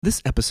This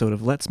episode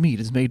of Let's Meet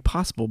is made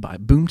possible by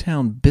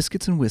Boomtown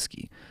Biscuits and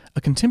Whiskey,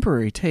 a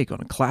contemporary take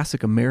on a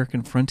classic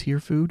American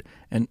frontier food,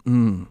 and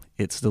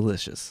it's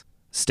delicious.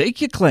 Stake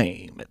your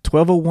claim at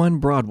 1201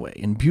 Broadway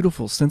in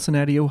beautiful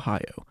Cincinnati,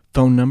 Ohio.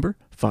 Phone number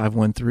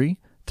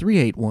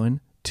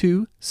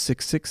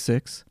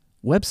 513-381-2666.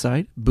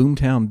 Website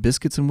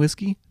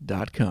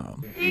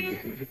boomtownbiscuitsandwhiskey.com.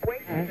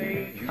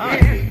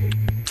 Hi.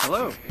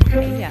 Hello.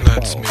 Yeah.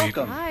 Let's meet.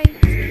 Welcome. Hi.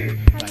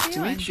 Nice to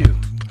meet you.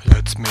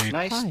 Let's meet.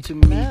 Nice Hi. to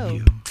meet Hello.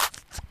 you.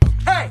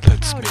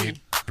 Let's meet.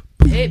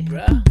 Hey,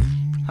 bruh.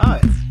 Hi.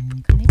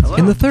 Hello.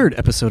 In the third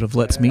episode of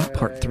Let's Meet,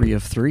 part 3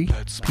 of 3,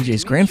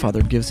 PJ's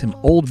grandfather gives him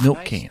old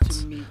milk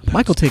cans.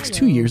 Michael takes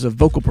 2 years of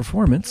vocal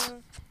performance.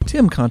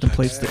 Tim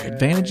contemplates the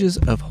advantages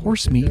of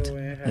horse meat,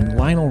 and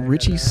Lionel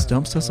Richie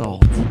stumps us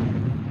all.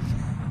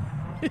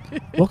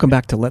 Welcome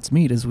back to Let's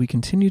Meet as we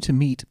continue to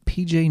meet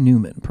PJ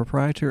Newman,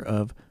 proprietor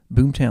of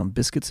Boomtown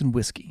Biscuits and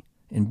Whiskey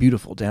in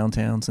beautiful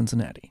downtown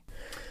Cincinnati.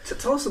 So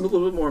tell us a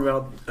little bit more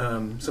about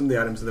some of the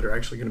items that are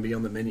actually going to be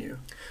on the menu.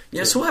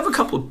 Yeah, so we'll have a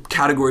couple of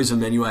categories of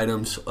menu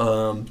items.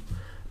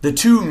 The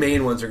two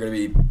main ones are going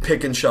to be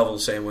pick and shovel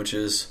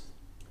sandwiches,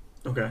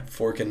 Okay.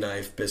 fork and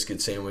knife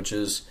biscuit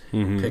sandwiches,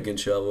 Mm-hmm. pick and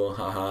shovel,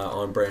 haha,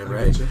 on brand,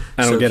 right? gotcha.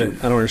 I don't So get cute. it.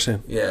 I don't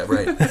understand. Yeah,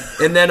 right.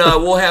 And then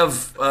we'll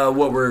have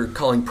what we're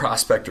calling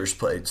prospectors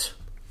plates,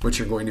 which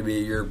are going to be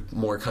your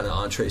more kind of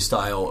entree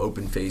style,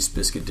 open-faced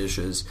biscuit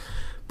dishes.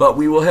 But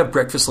we will have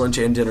breakfast, lunch,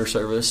 and dinner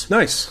service.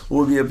 Nice.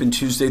 We'll be open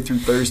Tuesday through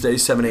Thursday,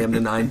 7 a.m.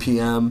 to 9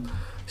 p.m.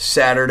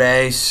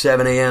 Saturday,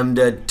 7 a.m.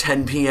 to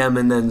 10 p.m.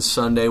 And then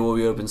Sunday, we'll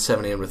be open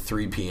 7 a.m. to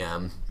 3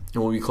 p.m.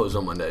 And we'll be closed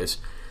on Mondays.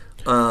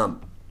 The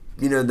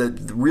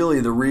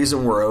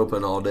reason we're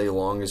open all day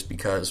long is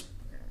because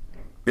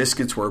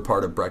biscuits were a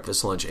part of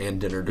breakfast, lunch, and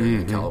dinner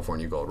during the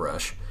California Gold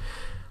Rush.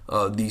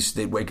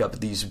 They'd wake up at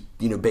these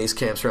base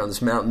camps around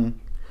this mountain,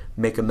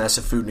 make a mess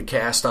of food in a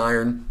cast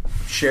iron,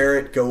 share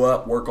it, go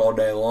up, work all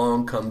day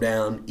long, come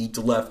down, eat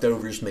the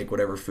leftovers, make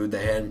whatever food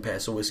they had, and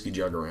pass a whiskey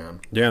jug around.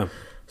 Yeah.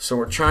 So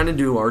we're trying to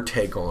do our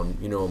take on,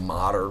 a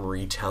modern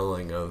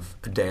retelling of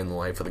a day in the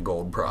life of the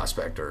gold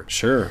prospector.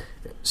 Sure.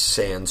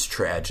 Sans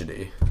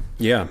tragedy.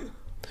 Yeah.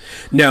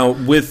 Now,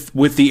 with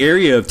the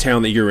area of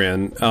town that you're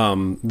in,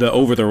 the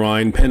Over the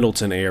Rhine,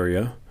 Pendleton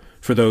area,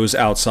 for those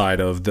outside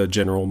of the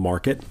general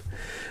market,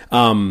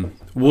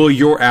 will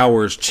your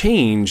hours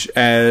change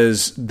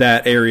as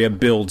that area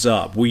builds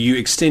up? Will you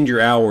extend your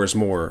hours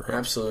more?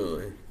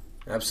 Absolutely.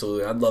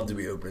 Absolutely. I'd love to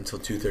be open until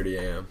 2:30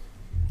 a.m.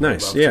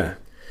 Nice. Love Yeah.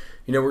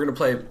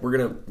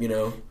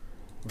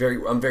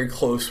 to. I'm very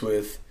close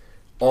with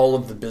all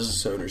of the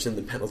business owners in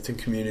the Pendleton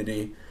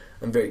community.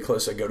 I'm very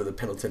close. I go to the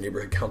Pendleton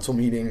Neighborhood Council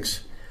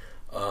meetings.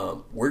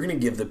 We're going to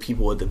give the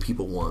people what the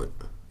people want.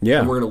 Yeah.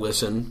 And we're going to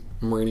listen,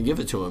 and we're going to give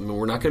it to them. And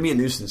we're not going to be a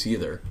nuisance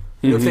either.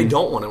 If they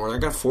don't want it, we're not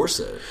going to force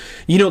it.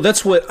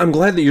 That's what I'm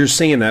glad that you're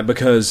saying that,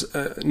 because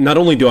not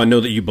only do I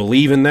know that you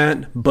believe in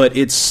that, but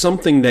it's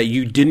something that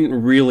you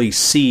didn't really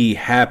see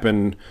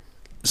happen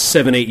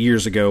 7-8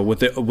 years ago with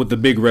the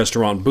big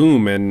restaurant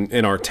boom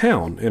in our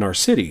town, in our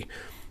city.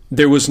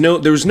 There was no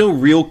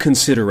real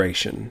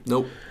consideration.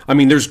 Nope. I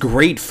mean, there's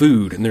great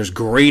food and there's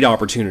great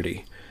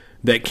opportunity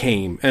that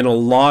came, and a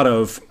lot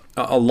of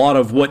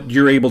what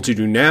you're able to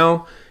do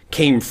now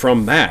came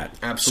from that.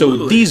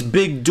 Absolutely. So these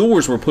big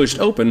doors were pushed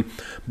open,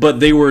 but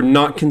they were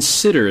not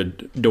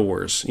considered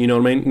doors. You know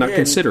what I mean? Not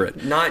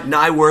considerate.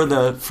 Not we're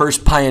the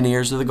first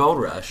pioneers of the gold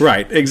rush.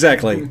 Right.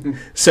 Exactly.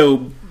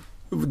 So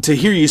to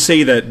hear you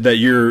say that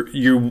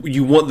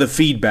you want the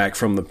feedback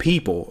from the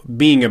people,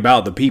 being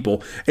about the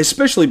people,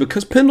 especially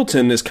because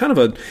Pendleton is kind of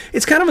a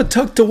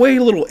tucked away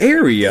little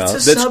area It's a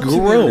that's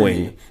sub-community.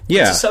 growing.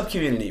 Yeah. It's a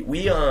sub-community.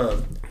 We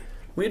had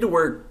to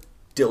work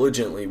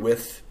diligently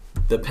with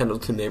the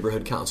Pendleton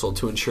Neighborhood Council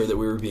to ensure that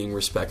we were being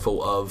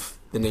respectful of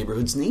the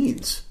neighborhood's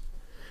needs.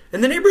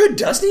 And the neighborhood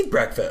does need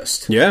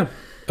breakfast. Yeah.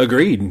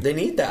 Agreed. They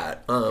need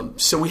that.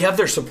 So we have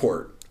their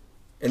support.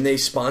 And they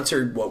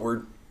sponsored what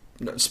we're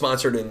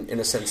sponsored in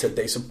a sense that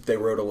they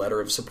wrote a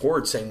letter of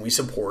support saying we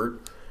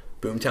support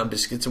Boomtown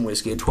Biscuits and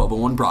Whiskey at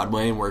 1201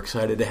 Broadway, and we're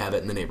excited to have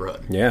it in the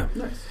neighborhood. Yeah.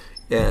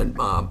 And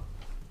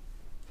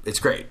it's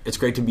great. It's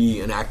great to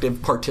be an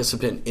active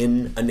participant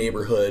in a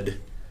neighborhood,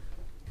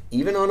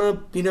 even on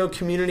a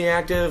community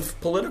active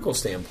political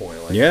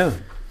standpoint. Like, Yeah.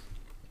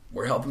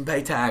 we're helping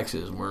pay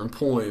taxes. We're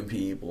employing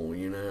people.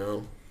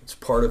 It's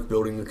part of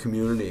building the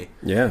community.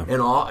 Yeah.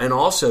 And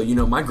also,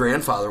 my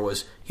grandfather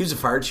was a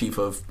fire chief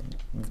of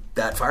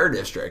that fire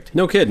district.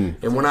 No kidding.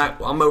 And when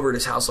I'm over at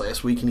his house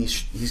last week, and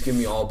he's giving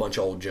me all a bunch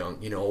of old junk,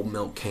 old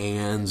milk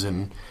cans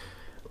and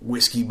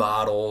whiskey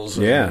bottles,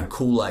 and Yeah.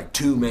 cool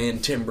 2-man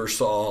timber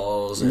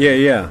saws, and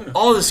Yeah.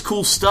 all this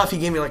cool stuff. He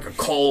gave me a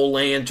coal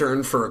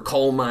lantern for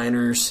coal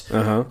miners,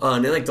 Uh-huh.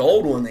 and then the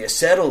old one, the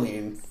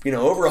acetylene,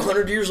 over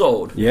 100 years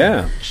old.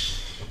 Yeah.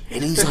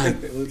 And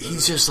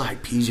he's just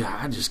like, PJ,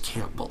 I just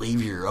can't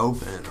believe you're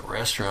opening a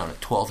restaurant at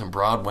 12th and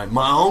Broadway.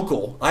 My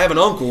uncle, I have an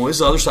uncle, he's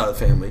the other side of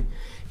the family.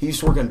 He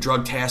used to work on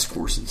drug task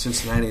force in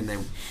Cincinnati, and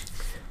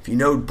if you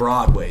know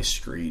Broadway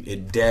Street,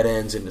 it dead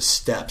ends into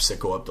steps that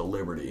go up to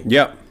Liberty.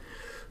 Yep.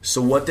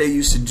 So what they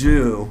used to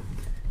do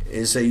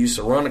is they used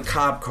to run the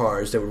cop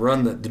cars. They would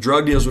run the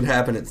drug deals would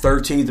happen at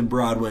 13th and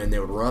Broadway, and they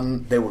would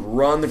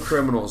run the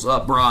criminals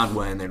up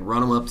Broadway, and they'd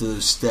run them up to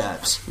the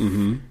steps,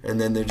 and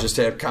then they'd just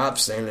have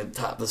cops standing at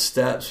the top of the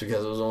steps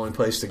because it was the only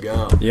place to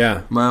go.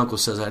 Yeah. My uncle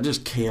says, I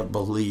just can't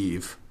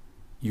believe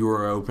you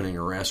are opening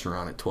a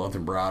restaurant at 12th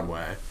and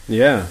Broadway.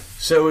 Yeah.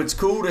 So it's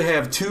cool to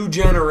have two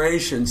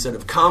generations that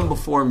have come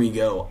before me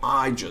go,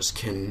 I just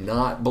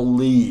cannot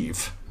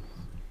believe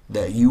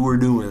that you were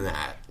doing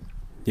that.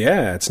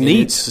 Yeah, it's And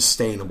neat. it's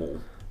sustainable.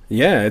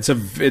 Yeah, it's a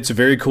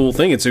very cool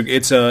thing. It's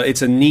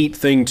a neat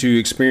thing to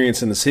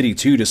experience in the city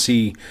too, to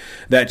see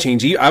that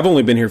change. I've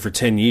only been here for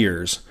 10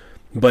 years,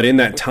 but in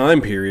that time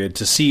period,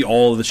 to see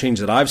all of the change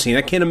that I've seen,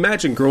 I can't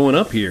imagine growing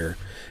up here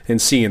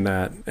and seeing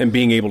that and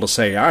being able to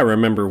say, I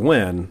remember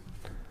when.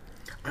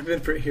 I've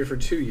been here for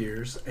 2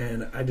 years,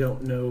 and I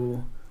don't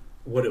know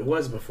what it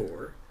was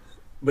before.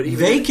 But even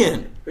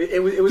Vacant.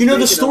 It was You know,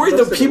 the vacant story most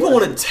that of it people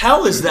was. want to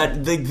tell is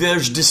that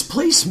there's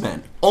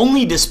displacement.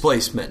 Only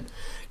displacement.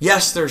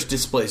 Yes, there's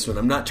displacement.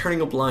 I'm not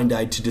turning a blind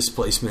eye to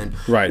displacement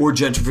Right. or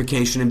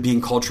gentrification and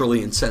being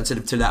culturally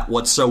insensitive to that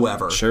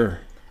whatsoever. Sure.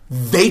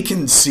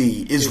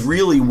 Vacancy is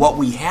really what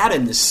we had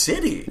in the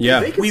city.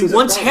 Yeah. Vacancy We is a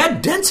once problem.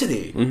 had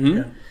density.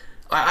 Yeah.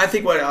 I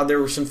think there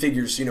were some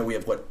figures, we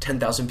have,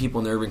 10,000 people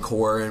in the urban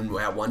core, and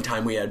at one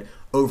time we had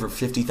over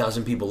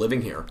 50,000 people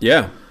living here.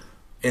 Yeah.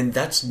 And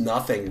that's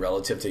nothing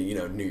relative to,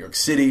 New York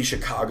City,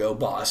 Chicago,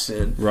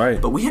 Boston.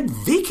 Right. But we had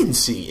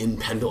vacancy in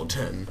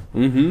Pendleton.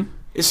 Mm-hmm.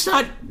 It's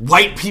not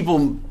white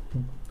people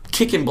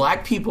kicking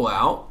black people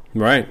out.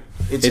 Right.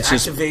 It's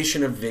just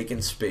activation of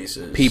vacant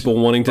spaces. people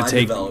wanting to by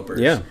take developers.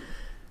 Yeah.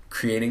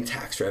 Creating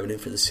tax revenue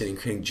for the city and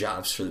creating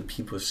jobs for the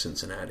people of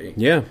Cincinnati.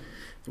 Yeah.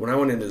 When I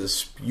went into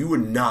this, you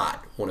would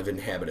not want to have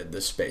inhabited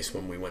this space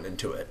when we went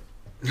into it.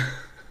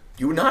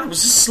 You would not. It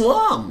was a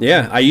slum.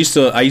 Yeah, I used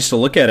to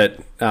look at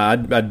it.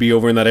 I'd be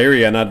over in that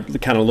area, and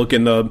I'd kind of look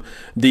in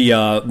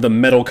the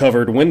metal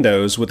covered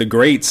windows with the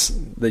grates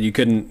that you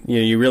couldn't,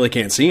 you really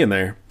can't see in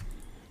there.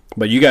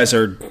 But you guys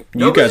are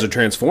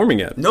transforming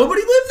it.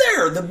 Nobody lived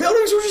there. The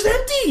buildings were just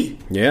empty.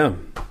 Yeah,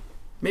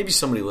 Maybe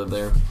somebody lived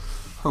there.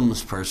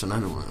 Homeless person. I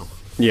don't know.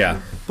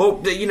 yeah,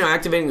 But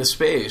activating the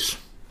space,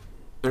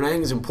 and I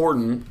think it's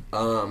important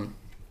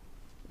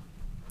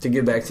to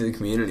give back to the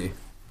community.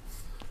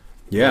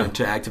 yeah. And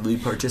to actively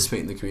participate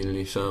in the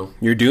community. So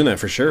You're doing that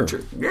for sure.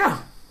 yeah.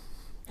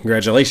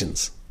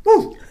 Congratulations.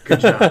 Woo. Good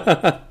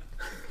job.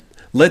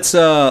 Let's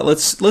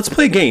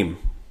play a game.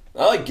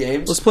 I like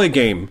games. Let's play a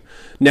game.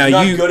 Now I'm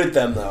not you good at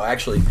them though.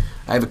 Actually,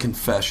 I have a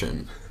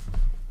confession.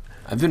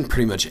 I've been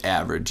pretty much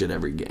average at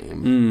every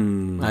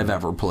game I've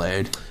ever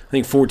played, I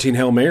think 14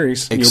 Hail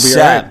Marys. You'll be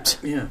all right.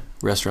 except Yeah.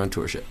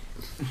 restaurateurship.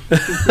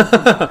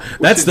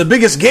 That's the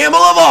biggest gamble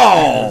of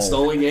all. It's the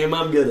only game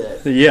I'm good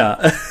at.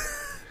 Yeah.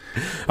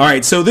 All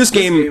right. So this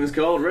This game game. is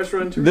called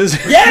Restaurant Tour.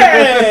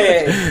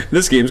 Yay!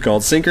 This game's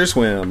called Sink or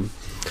Swim.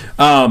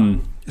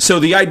 So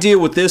the idea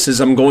with this is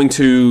I'm going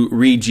to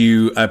read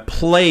you a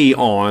play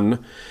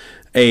on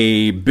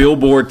a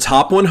Billboard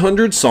Top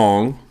 100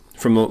 song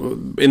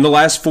in the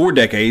last 4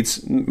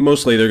 decades.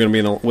 Mostly they're going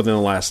to be within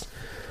the last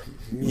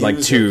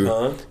Music, two.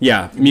 huh?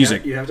 Yeah,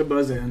 music. You have to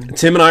buzz in.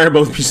 Tim and I are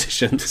both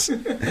musicians.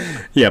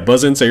 Yeah,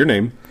 buzz in, say your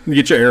name.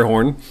 Get your air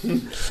horn.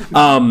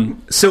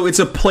 So it's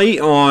a play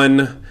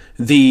on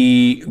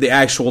the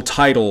actual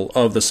title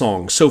of the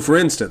song. So, for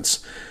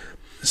instance,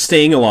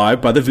 Staying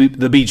Alive by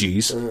the Bee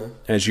Gees,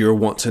 as you're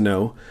wont to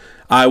know,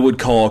 I would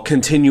call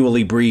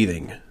Continually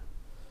Breathing.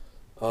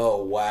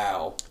 Oh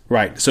wow!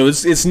 Right. So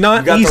it's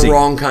not You got easy. the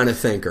wrong kind of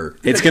thinker.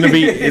 It's gonna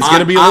be a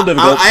little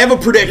difficult. I have a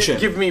prediction.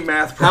 Give me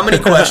math. How many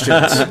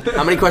questions?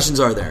 How many questions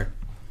are there?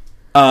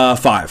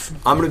 5.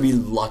 I'm gonna be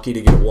lucky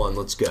to get one.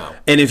 Let's go.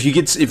 And if you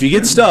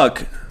get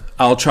stuck,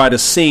 I'll try to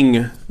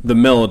sing the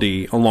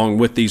melody along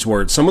with these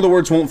words. Some of the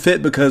words won't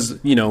fit because,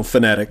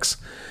 phonetics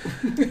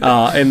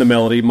and the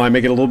melody might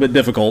make it a little bit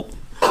difficult.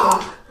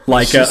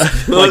 Like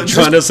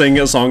trying to sing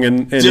a song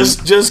in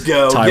Just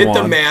go. Get the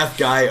Taiwan. math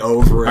guy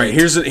over it. All right,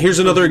 here's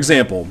another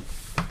example.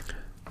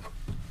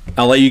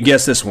 I'll let you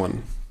guess this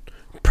one.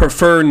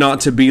 Prefer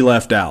not to be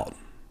left out.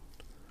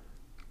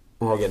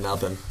 I'll get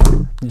nothing.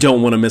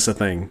 Don't want to miss a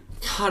thing.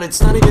 God, it's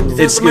not even.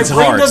 It's my brain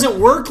hard. doesn't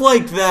work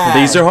like that.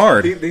 These are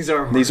hard. These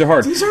are hard. These are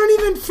hard. These aren't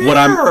even fair.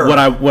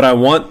 What I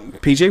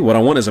want, PJ, what I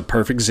want is a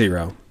perfect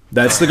 0.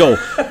 That's the goal.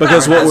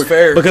 Because what That's we're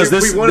fair. because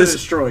we want to this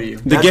destroy you.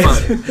 the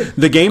That's game fine.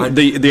 the game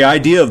the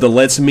idea of the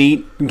let's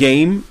meet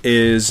game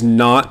is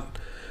not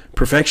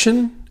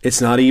perfection.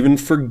 It's not even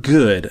for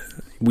good.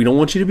 We don't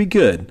want you to be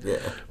good. Yeah.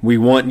 We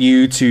want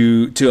you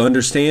to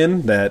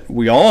understand that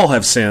we all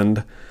have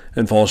sinned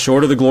and fall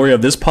short of the glory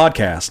of this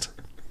podcast.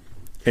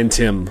 And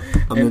Tim,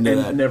 I'm and into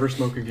that. never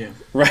smoke again.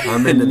 right?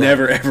 I'm into that.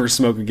 Never ever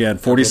smoke again.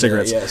 40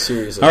 cigarettes. Yeah,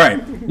 seriously. All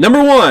right.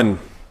 Number 1.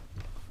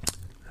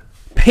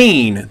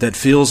 Pain that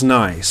feels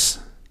nice.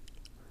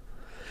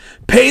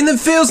 Pain that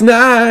feels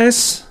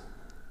nice.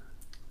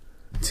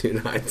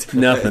 Dude,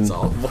 Nothing. it's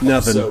awful.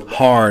 Nothing. So,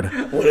 Hard.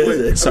 what is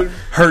it? So,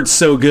 hurts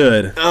so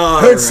good. Oh,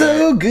 Hurts right.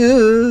 so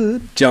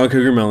good. John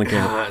Cougar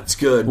Mellencamp. Ah, it's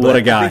good. What but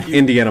a guy. think you-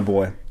 Indiana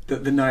boy.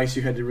 The nice,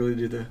 you had to really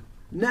do the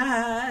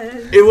nice.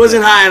 It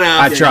wasn't high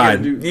enough. I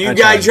tried. You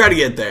guys try to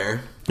get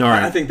there. All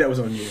I right. think that was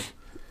on you.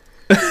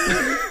 All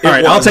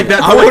right. I'll take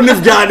that I point. wouldn't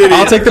have gotten it.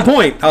 I'll take the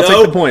point. I'll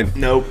take the point.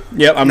 Nope.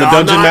 Yep. I'm the No,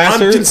 dungeon I'm not.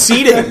 master. I'm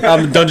conceding.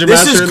 I'm the dungeon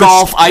This master. is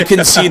golf. I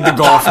concede the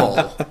golf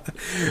hole.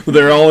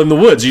 They're all in the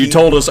woods. You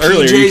told us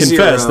earlier. You PJ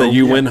confessed Zero. that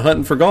you went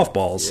hunting for golf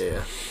balls.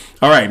 Yeah.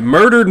 All right.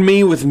 Murdered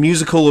me with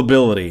musical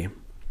ability.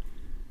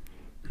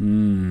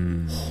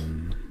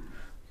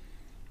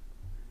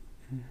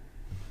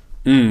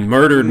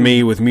 Murdered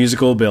me with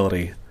musical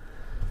ability.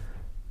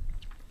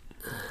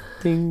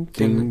 Ding,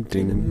 ding,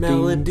 ding,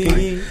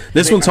 Melody.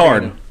 This one's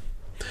hard.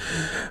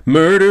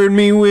 Murdered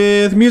me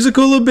with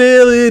musical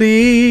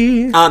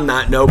ability. I'm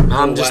not. Nope.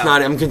 I'm just wow.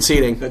 not. I'm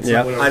conceding. That's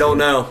Yep. not what I don't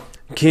know.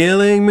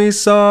 Killing me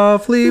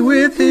softly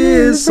with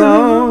his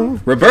song.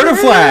 Roberta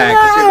Flack.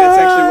 Yeah, that's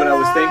actually what I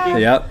was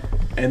thinking. Yep.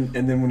 And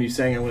then when you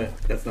sang, I went,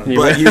 that's not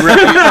But you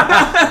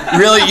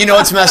really, you know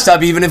what's messed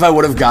up? Even if I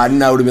would have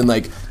gotten, I would have been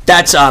like,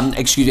 that's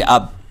excuse me,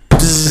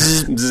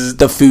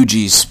 the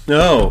Fugees.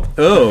 Oh.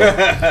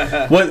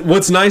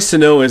 What's nice to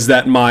know is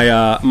that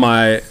my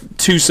my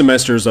 2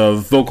 semesters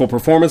of vocal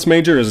performance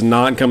major is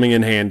not coming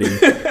in handy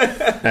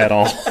at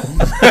all.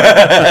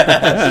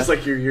 It's just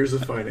like your years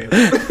of finance.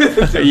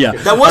 Yeah.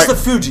 That was the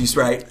Fugees,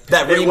 right?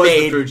 That It was the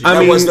remade. Fugees. I That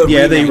mean, was the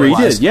yeah, they remake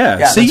redid. was. Yeah.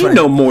 that's See, you what I-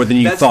 know more than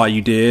you That's- thought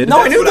you did. No,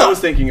 I That's knew what that. I was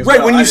thinking as right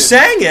well. when I you didn't-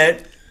 sang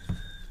it,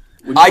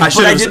 I but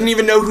should've- I didn't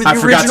even know who the I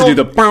original. forgot to do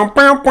the. Pow,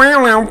 pow,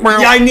 pow, pow.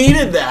 Yeah, I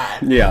needed that.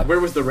 Yeah. Where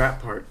was the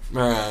rap part?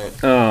 All right.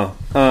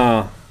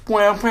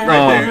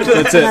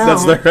 That's it.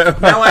 That's the.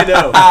 Now I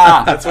know.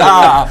 That's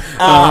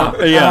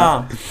what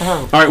Yeah.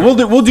 All right,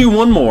 we'll do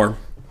one more.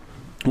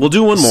 We'll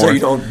do one more. So you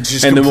don't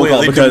just and then we'll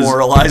completely call it because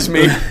demoralize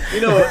me. You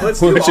know what? Let's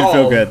do it should all.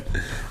 feel good.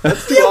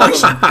 Let's do all of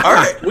them. All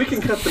right. We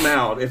can cut them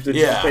out if it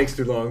Yeah. takes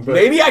too long. But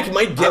Maybe I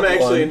might get I'm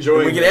actually one,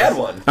 enjoying and we can this. add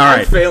one. All I'm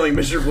right. failing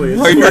miserably.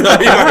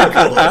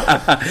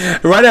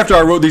 Right after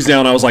I wrote these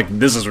down, I was like,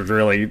 this is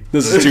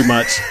too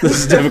much. This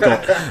is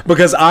difficult.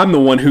 Because I'm the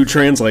one who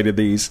translated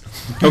these.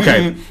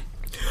 Okay.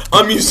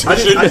 A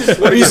musician, I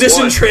just a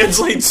musician one.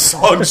 translates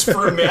songs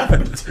for a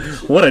mathematician.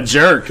 What a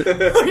jerk.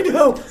 I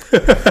know.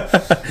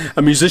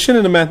 A musician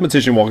and a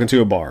mathematician walk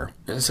into a bar.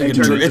 It's like a,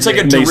 turn it's into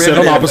like a They sit derivative.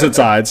 on opposite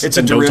sides. It's a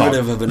and don't talk.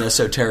 derivative of an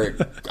esoteric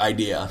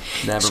idea.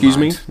 Never Excuse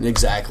mind. me?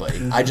 Exactly.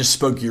 I just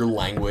spoke your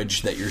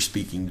language that you're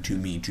speaking to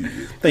me to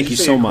you. Thank you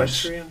so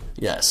much.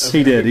 Yes.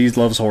 He did. He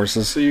loves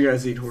horses. So you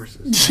guys eat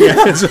horses. Yeah,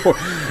 it's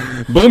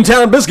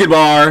Boomtown Biscuit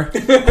Bar.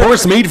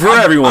 Horse meat for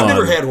everyone. I've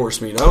never had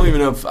horse meat. I don't even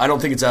know if I don't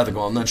think it's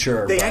ethical. I'm not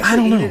sure. They but-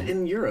 actually don't eat know. it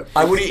in Europe.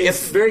 I would eat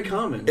It's if very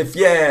common.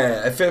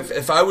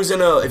 if I was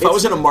in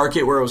a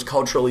market where I was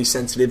culturally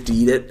sensitive to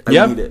eat it, I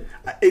Yep. would eat it.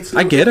 It's no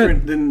I get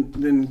it.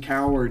 different than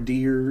cow or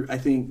deer. I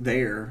think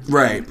there.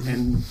 Right.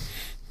 And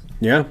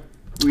Yeah.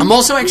 I'm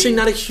also actually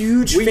not a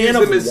huge we fan use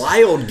of them as-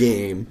 wild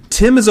game.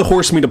 Tim is a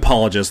horse meat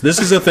apologist. This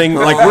is a thing.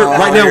 Like right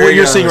now, there what he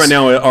you're goes. seeing right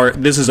now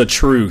this is a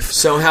truth.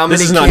 So how many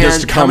This is not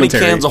just a how many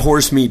commentary. cans of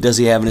horse meat does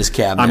he have in his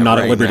cabinet? I'm not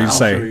at right liberty now? to I'll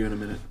say. show you in a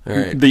minute. All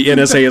right. The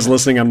NSA is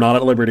listening. I'm not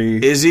at liberty.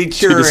 Is he to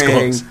curing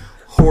disclose.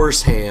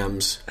 horse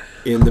hams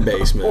in the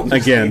basement?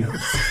 Again?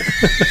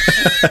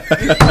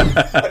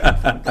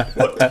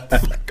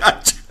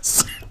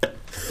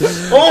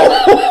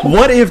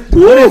 What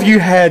if you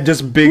had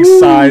just big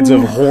sides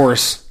of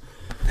horse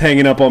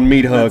hanging up on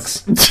meat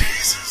hooks?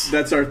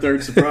 That's our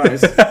third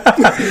surprise.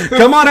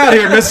 Come on out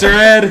here, Mr.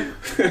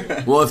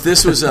 Ed. Well, if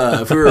this was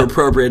if we were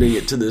appropriating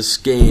it to this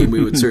game,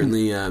 we would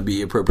certainly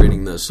be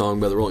appropriating the song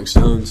by the Rolling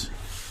Stones,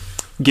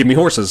 Give me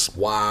horses.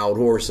 "Wild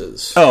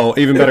Horses." Oh,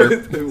 even better.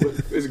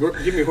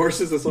 Give me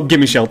horses. That's all. Give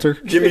me shelter.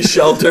 Give me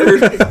shelter.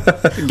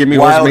 Give me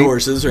Wild horse meat.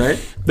 Horses, right?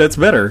 That's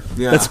better.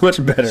 Yeah. That's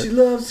much better. She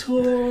loves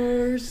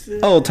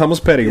horses. Oh,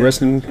 Thomas Petty,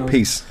 rest in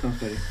peace.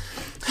 Okay.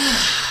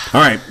 All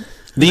right.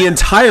 The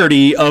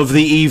entirety of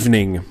the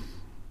evening.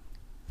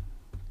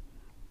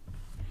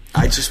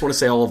 I just want to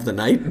say all of the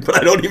night, but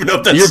I don't even know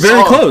if that's You're a very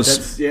song. close.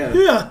 That's yeah.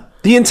 Yeah.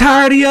 The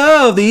entirety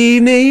of the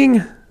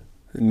evening.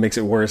 It makes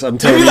it worse. I'm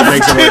telling you, it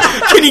makes it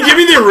worse. Can you give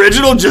me the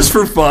original just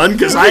for fun?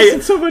 Because I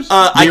so much-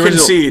 I The original-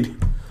 concede.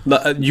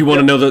 You want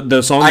to know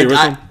the song? The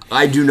original?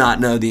 I do not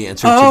know the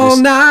answer to All this.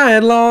 night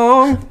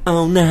long.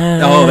 All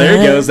night. Oh, there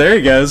he goes. There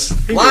he goes.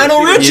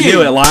 Lionel Richie. You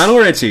knew it, Lionel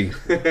Richie.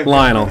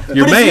 Lionel,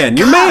 you're But if man.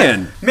 you- You're God,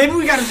 man. Maybe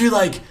we got to do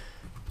like,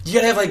 you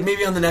got to have like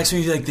maybe on the next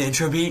one you do like the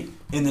intro beat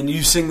and then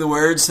you sing the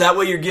words. That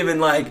way you're given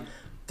like,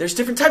 there's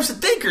different types of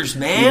thinkers,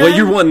 man. What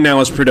you're wanting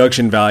now is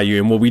production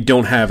value, and what we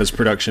don't have is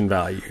production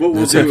value. What we'll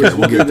That's do okay. is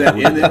we'll do We'll get that,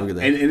 there. and, We'll get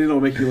there. and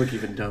it'll make you look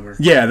even dumber.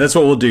 Yeah, that's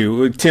what we'll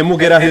do. Tim will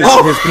get out his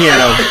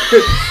piano.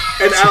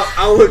 And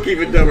I'll look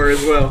even dumber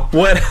as well.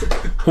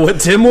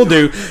 What Tim will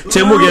do?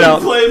 Tim will get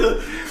out. Play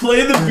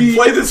the beat.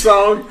 Play the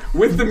song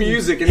with the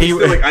music, and he's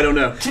still like, I don't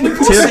know. Can you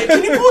pull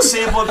a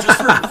sample up just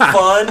for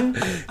fun?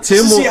 Tim Just to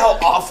see will. how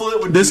awful it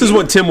would be. This is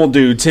what Tim will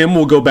do. Tim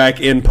will go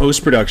back in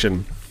post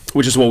production,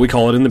 which is what we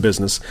call it in the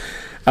business.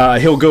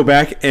 He'll go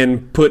back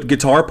and put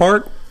guitar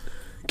part,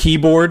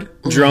 keyboard,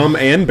 drum,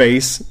 and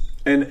bass,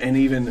 and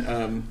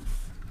even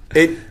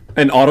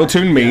and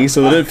auto-tune me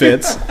so that it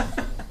fits,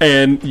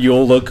 and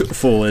you'll look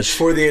foolish.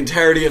 For the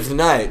entirety of the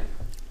night.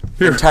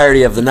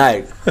 Entirety of the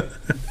night.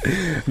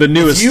 The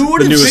newest book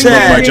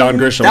by John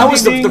Grisham. That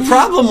was the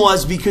problem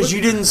was because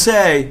you didn't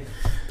say.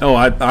 Oh,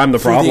 I'm the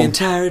For problem. the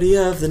entirety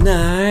of the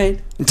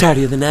night.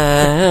 Entirety of the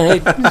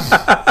night.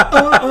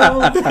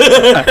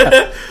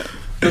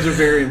 those are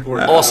very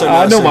important. Also,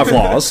 I know my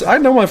flaws.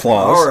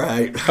 All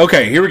right.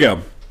 Okay, here we go.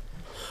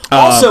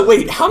 Also,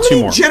 wait, how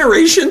many more.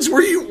 generations were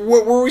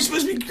we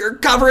supposed to be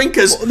covering?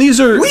 Because these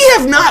are... we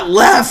have not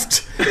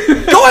left. Go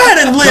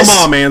ahead and list.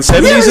 Come on, man.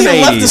 70s we haven't and even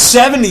 80s. left the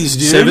 70s,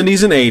 dude.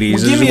 70s and 80s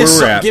Well, is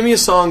where we're at. give me a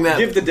song that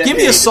Give the give me a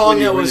decade song when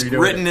that you- was when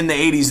you're doing written in the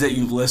 80s that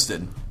you've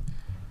listed.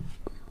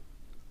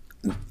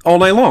 All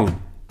Night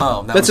Long.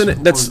 Oh, That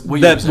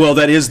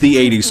is the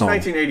 80s song.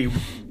 1980.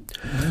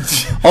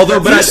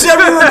 Although, but You said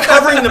we were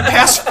covering the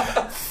past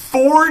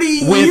 40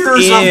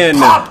 years of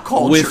pop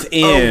culture.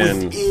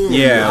 Within.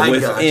 Yeah, I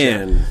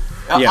within.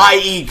 gotcha. Yeah.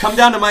 I.e., come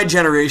down to my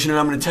generation and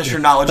I'm going to test your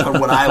knowledge on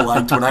what I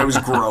liked when I was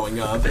growing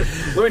up.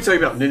 Let me tell you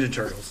about Ninja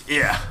Turtles.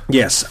 Yeah.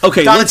 Yes.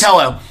 Okay.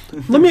 Donatello.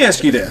 Let me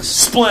ask you this.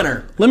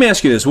 Splinter. We'll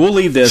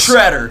leave this.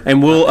 Shredder.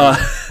 And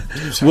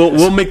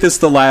we'll make this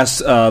the last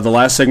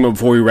segment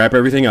before we wrap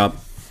everything up.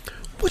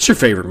 What's your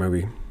favorite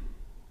movie?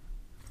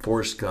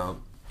 Forrest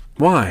Gump.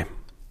 Why?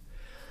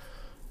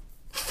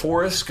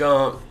 Forrest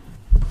Gump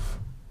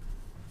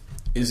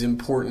is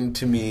important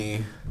to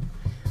me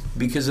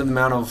because of the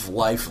amount of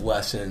life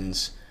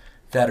lessons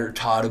that are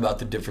taught about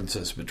the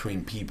differences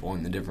between people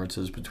and the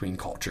differences between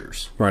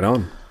cultures. Right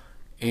on.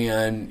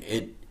 And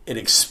it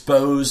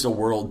exposed a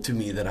world to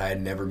me that I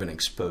had never been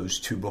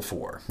exposed to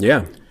before.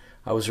 Yeah.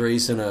 I was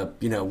raised in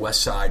a,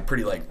 West Side,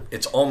 pretty like,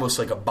 it's almost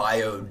like a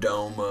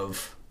biodome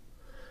of,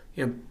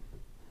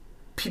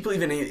 people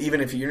even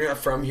if you're not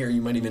from here,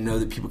 you might even know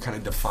that people kind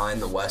of define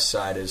the West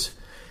Side as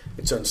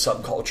its own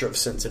subculture of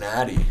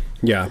Cincinnati.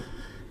 Yeah.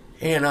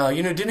 And,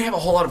 didn't have a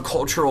whole lot of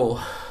cultural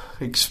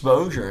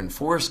exposure. And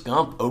Forrest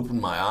Gump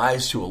opened my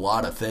eyes to a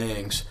lot of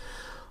things.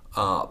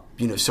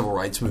 Civil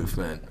rights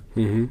movement,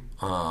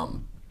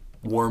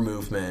 war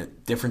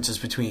movement, differences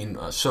between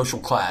social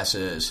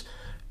classes,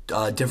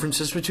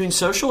 differences between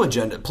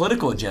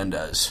political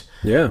agendas.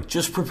 Yeah.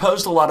 Just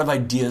proposed a lot of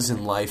ideas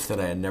in life that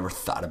I had never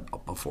thought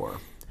about before.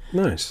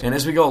 Nice. And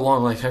as we go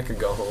along, I could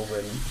go home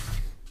and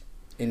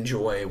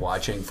enjoy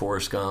watching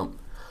Forrest Gump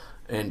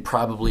and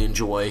probably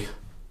enjoy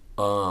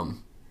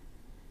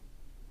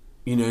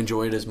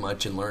enjoy it as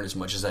much and learn as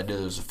much as I did.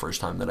 It was the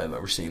first time that I've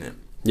ever seen it.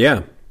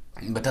 Yeah.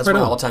 But that's Right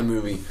my on.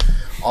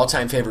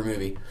 all-time favorite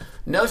movie.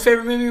 Another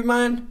favorite movie of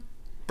mine,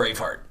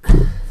 Braveheart.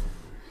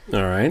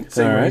 All right.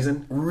 Same All right.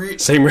 reason.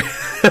 Same.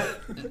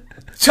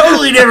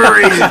 Totally different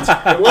reasons.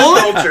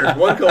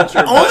 One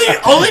culture.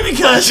 Only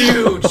because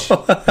Huge.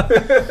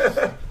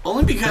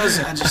 Only because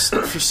I just,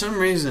 for some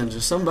reason,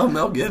 just something about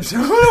Mel Gibson.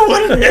 I don't know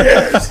what it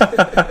is. I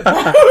don't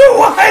know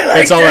why I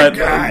like It's all that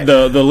that guy.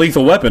 the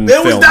Lethal Weapon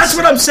films. That's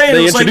what I'm saying. They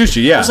It was introduced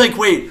you, yeah. It was like,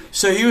 wait,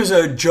 so he was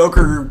a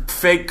Joker,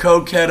 fake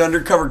cokehead,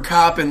 undercover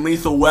cop in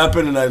Lethal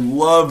Weapon, and I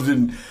loved,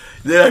 and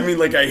then,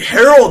 I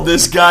herald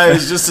this guy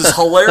as just this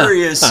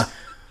hilarious,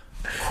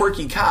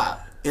 quirky cop.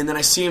 And then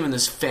I see him in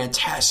this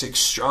fantastic,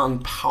 strong,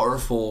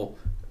 powerful,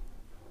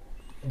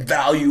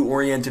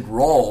 value-oriented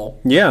role.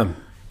 Yeah.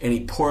 And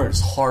he poured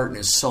his heart and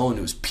his soul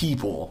into his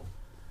people.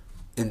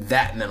 And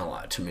that meant a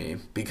lot to me.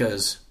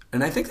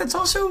 And I think that's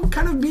also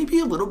kind of maybe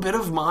a little bit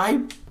of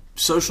my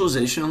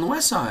socialization on the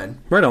West Side.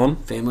 Right on.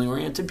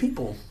 Family-oriented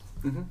people.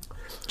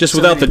 Just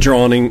without the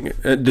drawing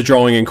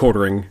and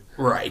quartering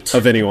Right.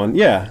 of anyone.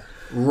 Yeah.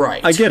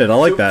 Right. I get it. I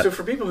like that. So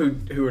for people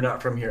who are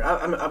not from here,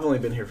 I've only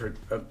been here for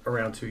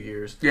around 2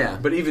 years. Yeah.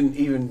 But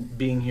even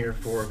being here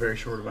for a very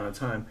short amount of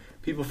time,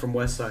 people from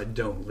West Side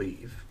don't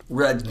leave.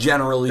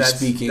 Generally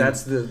speaking.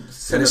 That's the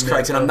that is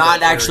correct. And I'm of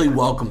not the actually area.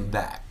 welcome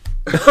back.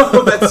 It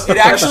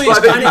Actually, it's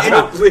kind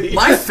of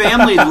my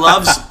family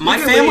loves leave,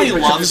 but you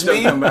just don't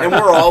me, come back. and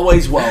we're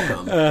always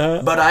welcome.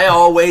 But I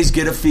always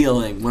get a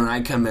feeling when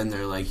I come in,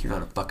 they're like, "You're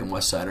not a fucking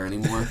West Sider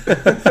anymore,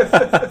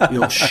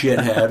 you old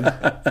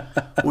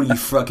shithead. What are you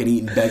fucking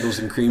eating bagels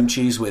and cream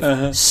cheese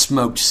with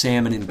smoked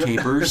salmon and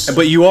capers?"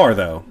 But you are,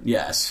 though.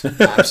 Yes, Do you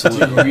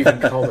absolutely. even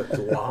call it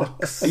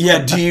locks? Yeah,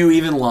 do you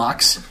even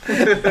locks?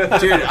 Dude,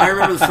 I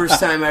remember the first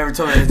time I ever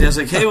told my dad, I was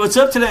like, "Hey, what's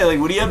up today? Like,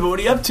 what are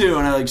you up to?"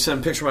 And I sent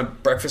a picture of my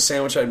breakfast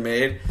sandwich I'd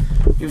made.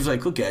 He was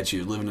like, "Look at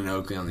you, living in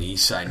Oakley on the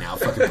east side now.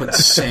 Fucking put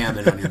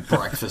salmon on your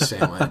breakfast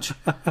sandwich."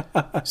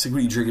 It's like, "What are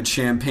you drinking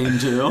champagne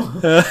too?"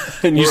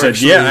 And you Or said,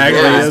 actually, yeah,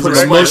 actually, put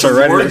it's a a splash mimosa of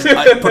right orange- there.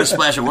 I put a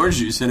splash of orange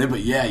juice in it,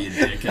 but yeah, you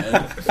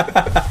dickhead.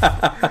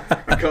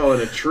 I call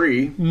it a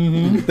tree.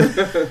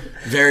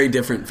 Very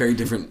different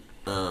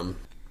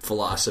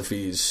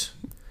philosophies.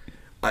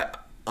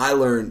 I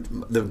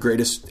learned the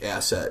greatest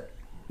asset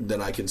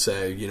that I can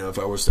say, if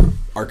I was to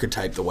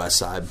archetype the West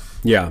Side,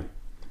 Yeah.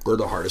 we're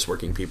the hardest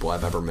working people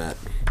I've ever met.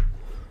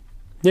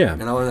 Yeah.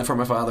 And I learned that from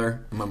my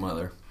father and my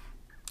mother.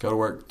 Go to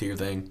work, do your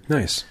thing.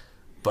 Nice.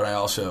 But I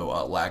also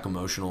lack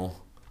emotional,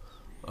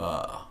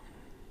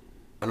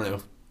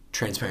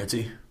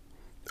 transparency,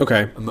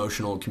 Okay.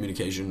 emotional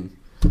communication.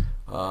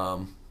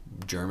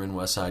 German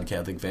West Side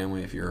Catholic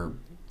family. If you're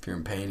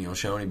in pain, you don't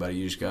show anybody.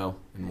 You just go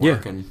and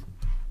work and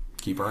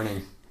keep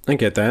earning. I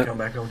get that. Come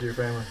back home to your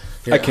family.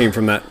 Yeah. I came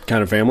from that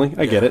kind of family.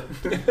 I get it.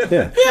 Yeah.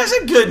 Yeah, it's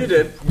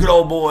a good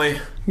old boy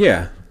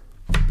Yeah.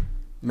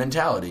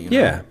 mentality. You know?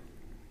 Yeah.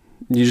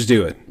 You just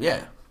do it.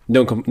 Yeah.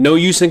 No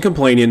use in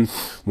complaining.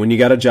 When you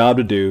got a job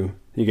to do,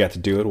 you got to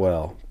do it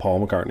well.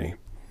 Paul McCartney.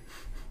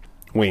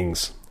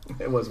 Wings.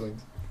 It was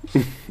Wings.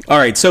 All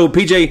right, so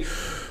PJ,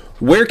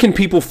 where can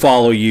people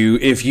follow you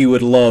if you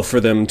would love for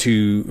them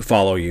to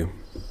follow you,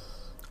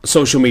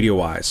 social media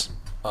wise?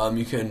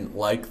 You can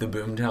like the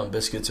Boomtown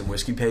Biscuits and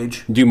Whiskey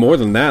page. Do more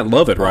than that.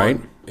 Love it, right?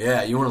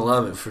 Yeah, you want to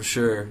love it for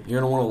sure.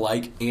 You're going to want to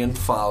like and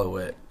follow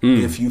it.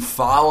 If you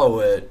follow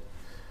it,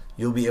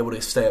 you'll be able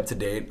to stay up to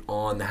date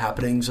on the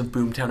happenings of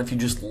Boomtown. If you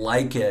just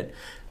like it,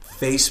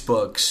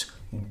 Facebook's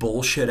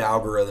bullshit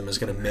algorithm is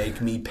going to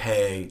make me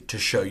pay to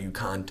show you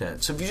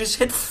content. So if you just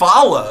hit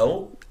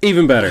follow,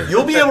 Even better.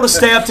 you'll be able to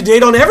stay up to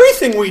date on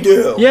everything we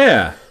do.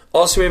 Yeah.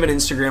 Also, we have an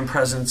Instagram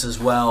presence as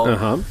well,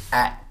 Uh-huh.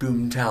 at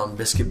Boomtown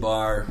Biscuit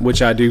Bar. Which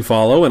I do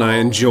follow, and I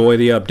enjoy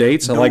the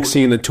updates. I like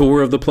seeing the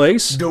tour of the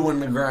place.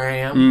 Doing the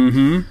gram.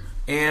 Mm-hmm.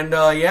 And,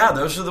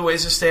 those are the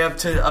ways to stay up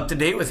to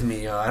date with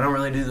me. I don't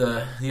really do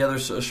the other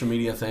social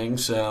media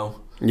things, so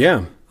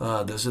Yeah.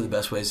 those are the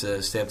best ways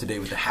to stay up to date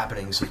with the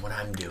happenings of what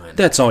I'm doing.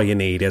 That's all you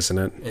need, isn't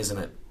it? Isn't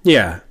it?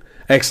 Yeah.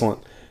 Excellent.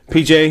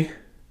 PJ,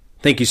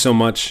 thank you so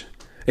much.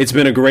 It's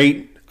been a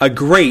great,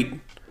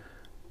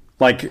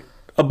 like,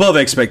 above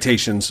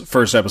expectations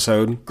first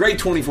episode. Great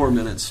 24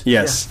 minutes.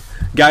 Yes.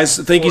 Guys,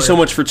 thank you so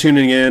much for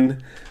tuning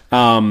in.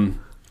 Tim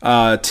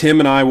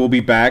and I will be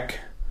back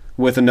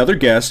with another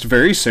guest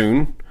very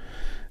soon.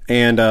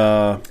 And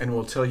And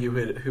we'll tell you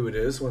who it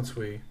is once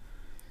we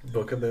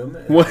book them.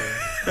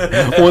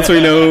 And, once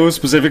we know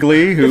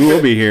specifically who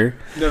will be here.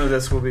 none of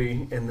this will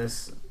be in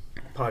this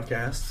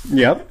podcast.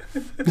 Yep.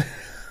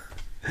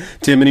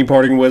 Tim, any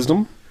parting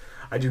wisdom?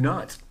 I do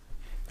not.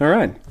 All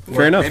right.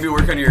 Fair enough. Maybe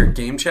work on your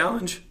game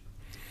challenge?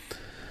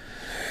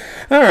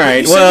 All right.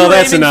 You said Well, you were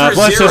that's aiming enough. for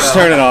Let's just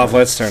 0. turn it off.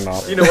 Let's turn it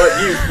off. You know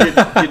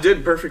what? You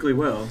did perfectly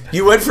well.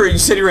 You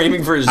said you were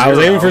aiming for 0. I was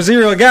aiming for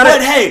 0. I got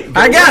But it. hey,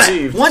 I got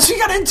it. once we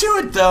got into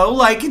it, though,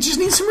 like, it just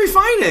needs some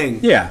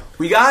refining. Yeah.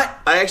 We got...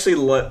 I actually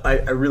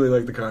I really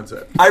like the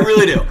concept. I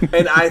really do.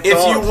 And I If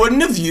thought, you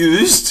wouldn't have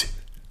used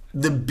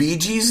the Bee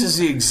Gees as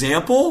the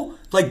example,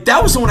 like,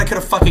 that was the one I could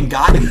have fucking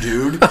gotten,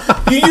 dude.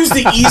 You used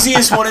the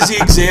easiest one as the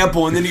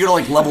example, and then you go to,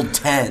 like, level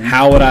 10.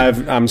 How would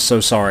I'm so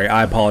sorry.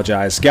 I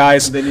apologize.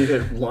 Guys, then you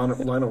hit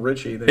Lionel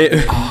Richie.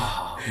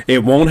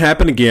 it won't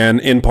happen again,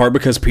 in part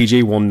because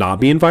PJ will not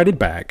be invited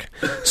back.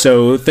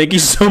 So thank you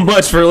so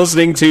much for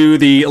listening to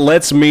the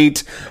Let's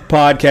Meet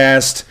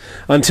podcast.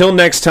 Until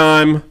next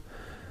time,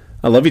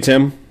 I love you,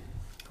 Tim.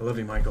 I love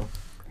you, Michael.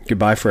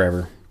 Goodbye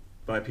forever.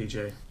 Bye,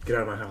 PJ. Get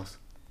out of my house.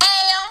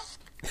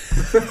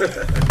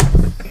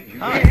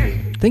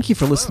 Thank you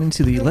for listening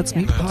to the Let's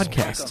Meet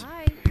podcast.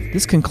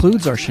 This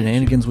concludes our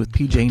shenanigans with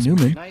PJ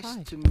Newman.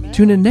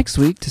 Tune in next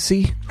week to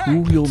see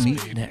who you'll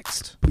meet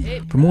next.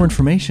 For more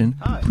information,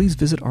 please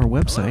visit our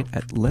website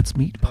at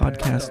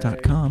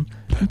letsmeetpodcast.com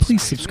and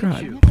please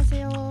subscribe.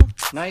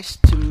 Nice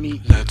to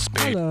meet you.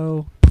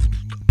 Hello.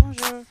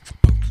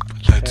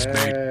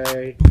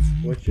 Hey,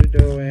 what you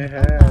doing?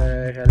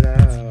 Hey,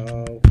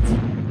 hello.